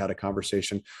supervisor had a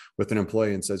conversation with an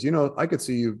employee and says, I could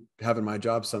see you having my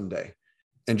job someday,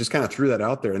 and just kind of threw that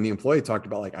out there. And the employee talked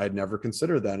about, like, I'd never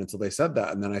considered that until they said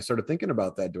that. And then I started thinking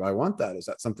about that. Do I want that? Is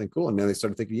that something cool? And then they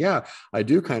started thinking, yeah, I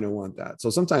do kind of want that.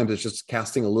 So sometimes it's just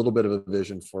casting a little bit of a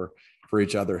vision for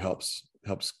each other helps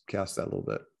cast that a little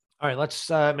bit. All right, let's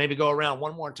maybe go around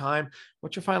one more time.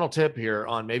 What's your final tip here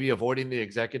on maybe avoiding the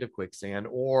executive quicksand,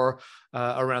 or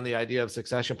around the idea of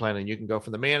succession planning? You can go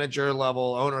from the manager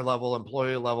level, owner level,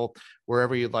 employee level,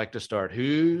 wherever you'd like to start.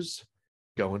 Who's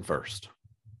going first?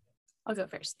 I'll go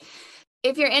first.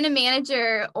 If you're in a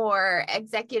manager or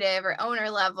executive or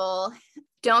owner level,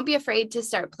 don't be afraid to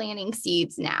start planting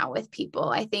seeds now with people.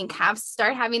 I think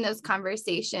start having those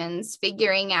conversations,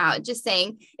 figuring out, just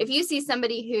saying, if you see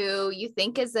somebody who you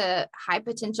think is a high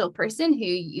potential person who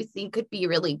you think could be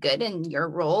really good in your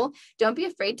role, don't be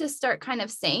afraid to start kind of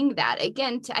saying that.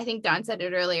 Again, I think Don said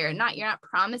it earlier, you're not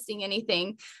promising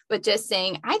anything, but just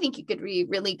saying, I think you could be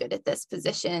really good at this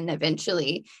position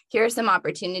eventually. Here are some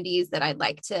opportunities that I'd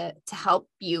like to help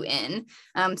you in,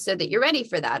 so that you're ready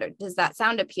for that. Or does that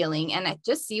sound appealing? And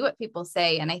just see what people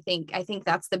say. And I think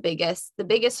that's the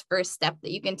biggest first step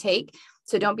that you can take.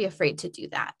 So don't be afraid to do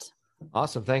that.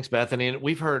 Awesome. Thanks, Bethany. And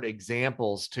we've heard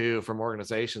examples too from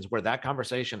organizations where that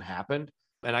conversation happened.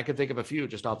 And I can think of a few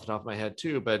just off the top of my head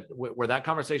too, but where that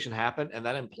conversation happened and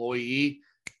that employee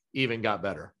even got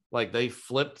better. Like they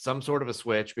flipped some sort of a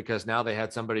switch because now they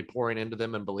had somebody pouring into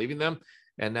them and believing them.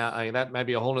 And now that might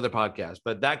be a whole nother podcast,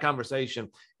 but that conversation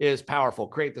is powerful.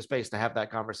 Create the space to have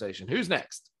that conversation. Who's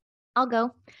next? I'll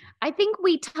go. I think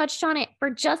we touched on it for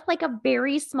just like a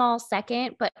very small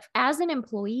second, but as an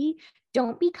employee,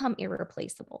 don't become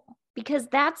irreplaceable, because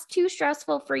that's too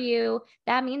stressful for you.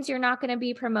 That means you're not going to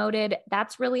be promoted.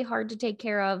 That's really hard to take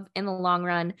care of in the long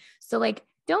run. So like,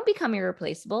 don't become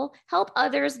irreplaceable. Help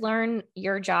others learn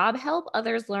your job. Help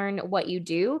others learn what you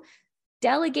do.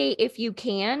 Delegate if you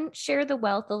can. Share the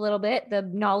wealth a little bit. The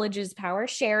knowledge is power.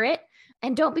 Share it.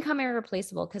 And don't become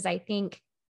irreplaceable, because I think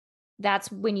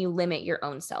that's when you limit your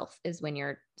own self, is when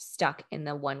you're stuck in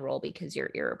the one role because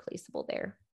you're irreplaceable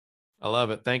there. I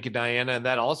love it. Thank you, Diana. And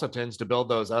that also tends to build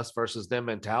those us versus them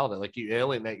mentality. Like you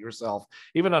alienate yourself,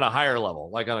 even on a higher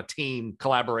level, like on a team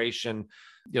collaboration,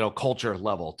 culture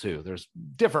level too. There's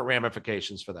different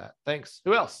ramifications for that. Thanks.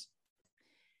 Who else?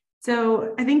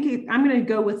 So I think I'm going to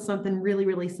go with something really,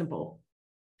 really simple.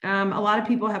 A lot of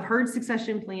people have heard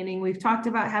succession planning. We've talked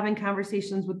about having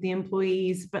conversations with the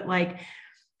employees, but like,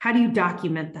 how do you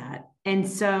document that? And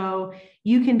so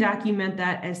you can document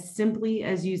that as simply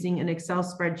as using an Excel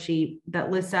spreadsheet that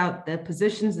lists out the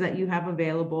positions that you have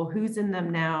available, who's in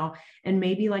them now, and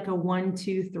maybe like a 1,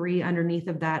 2, 3 underneath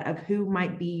of that of who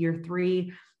might be your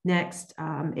 3 next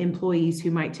employees who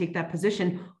might take that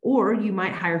position, or you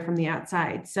might hire from the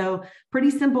outside. So pretty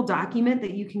simple document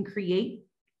that you can create.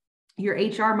 Your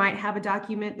HR might have a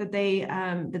document that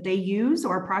they use,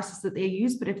 or a process that they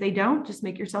use, but if they don't, just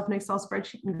make yourself an Excel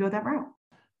spreadsheet and go that route.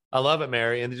 I love it,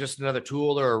 Mary. And just another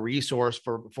tool or a resource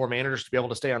for managers to be able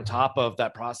to stay on top of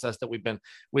that process that we've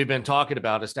been talking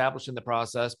about, establishing the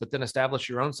process, but then establish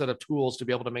your own set of tools to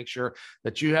be able to make sure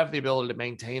that you have the ability to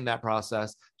maintain that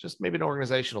process. Just maybe an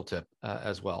organizational tip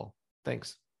as well.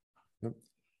 Thanks.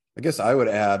 I guess I would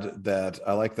add that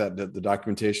I like that the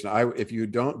documentation. If you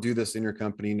don't do this in your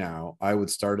company now, I would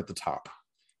start at the top.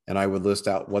 And I would list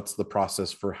out what's the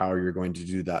process for how you're going to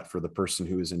do that for the person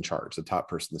who is in charge, the top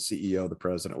person, the CEO, the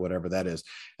president, whatever that is.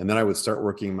 And then I would start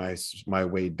working my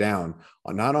way down,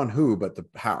 not on who, but the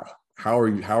how.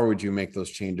 How would you make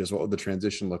those changes? What would the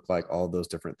transition look like? All of those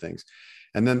different things.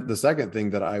 And then the second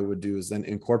thing that I would do is then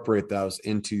incorporate those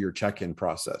into your check-in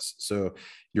process. So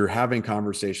you're having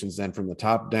conversations then from the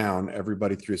top down,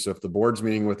 everybody through. So if the board's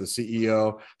meeting with the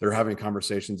CEO, they're having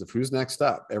conversations of who's next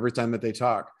up every time that they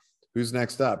talk. Who's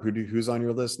next up? Who's on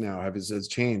your list now? Has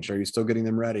changed? Are you still getting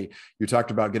them ready? You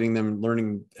talked about getting them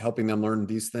learning, helping them learn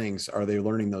these things. Are they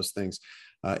learning those things?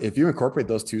 If you incorporate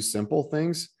those two simple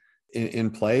things in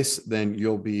place, then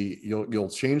you'll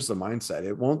change the mindset.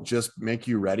 It won't just make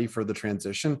you ready for the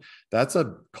transition. That's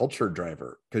a culture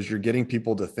driver, because you're getting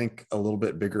people to think a little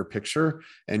bit bigger picture,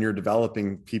 and you're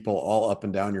developing people all up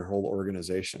and down your whole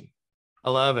organization. I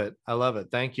love it. I love it.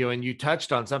 Thank you. And you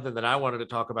touched on something that I wanted to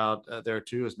talk about there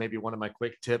too, is maybe one of my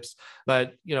quick tips.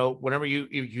 But, whenever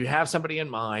you have somebody in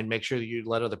mind, make sure that you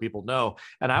let other people know.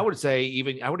 And I would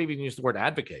say I would even use the word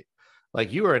advocate.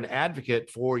 Like, you are an advocate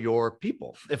for your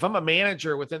people. If I'm a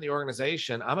manager within the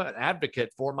organization, I'm an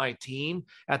advocate for my team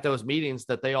at those meetings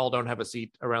that they all don't have a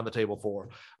seat around the table for.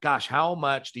 Gosh, how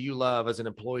much do you love as an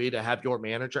employee to have your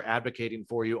manager advocating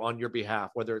for you on your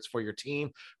behalf, whether it's for your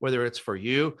team, whether it's for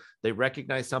you? They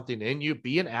recognize something in you.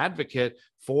 Be an advocate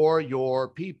for your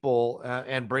people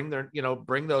and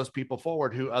bring those people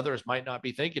forward who others might not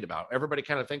be thinking about. Everybody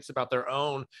kind of thinks about their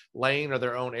own lane or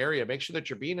their own area. Make sure that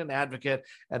you're being an advocate.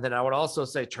 And then I would also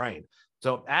say train.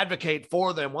 So advocate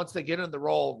for them once they get in the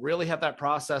role, really have that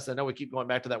process. I know we keep going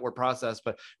back to that word process,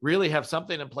 but really have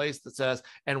something in place that says,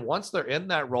 and once they're in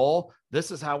that role, this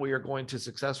is how we are going to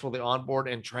successfully onboard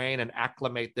and train and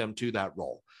acclimate them to that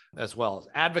role, as well as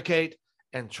advocate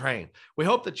and train. We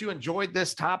hope that you enjoyed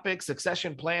this topic,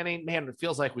 succession planning. Man, it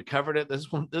feels like we covered it. This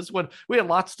one, we had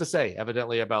lots to say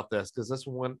evidently about this, because this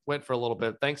one went for a little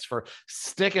bit. Thanks for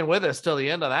sticking with us till the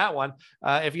end of that one.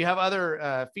 If you have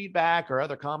other feedback or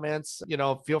other comments,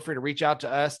 feel free to reach out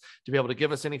to us to be able to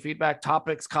give us any feedback,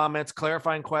 topics, comments,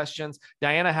 clarifying questions.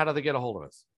 Diana, how do they get a hold of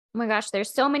us? Oh my gosh,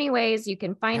 there's so many ways. You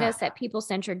can find us at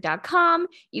peoplecentric.com.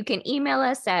 You can email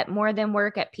us at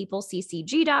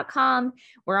morethanwork@peopleccg.com.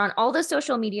 We're on all the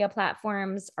social media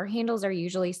platforms. Our handles are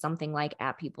usually something like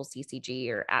 @peopleccg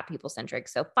or @peoplecentric.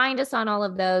 So find us on all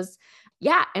of those.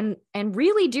 Yeah. And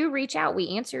really do reach out. We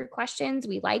answer questions.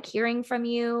 We like hearing from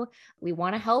you. We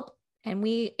want to help, and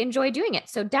we enjoy doing it.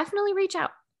 So definitely reach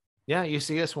out. Yeah, you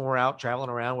see us when we're out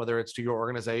traveling around, whether it's to your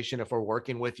organization, if we're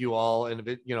working with you all, and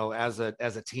as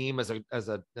a team, as a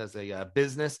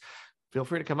business, feel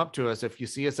free to come up to us. If you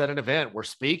see us at an event, we're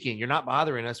speaking, you're not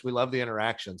bothering us. We love the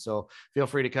interaction. So feel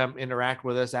free to come interact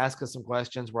with us, ask us some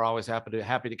questions. We're always happy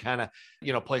to kind of,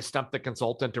 play Stump the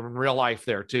Consultant in real life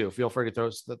there too. Feel free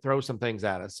to throw some things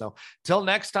at us. So till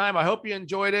next time, I hope you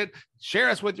enjoyed it. Share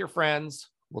us with your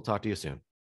friends. We'll talk to you soon.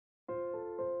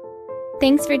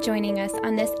 Thanks for joining us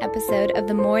on this episode of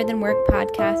the More Than Work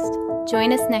podcast.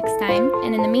 Join us next time,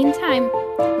 and in the meantime,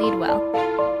 lead well.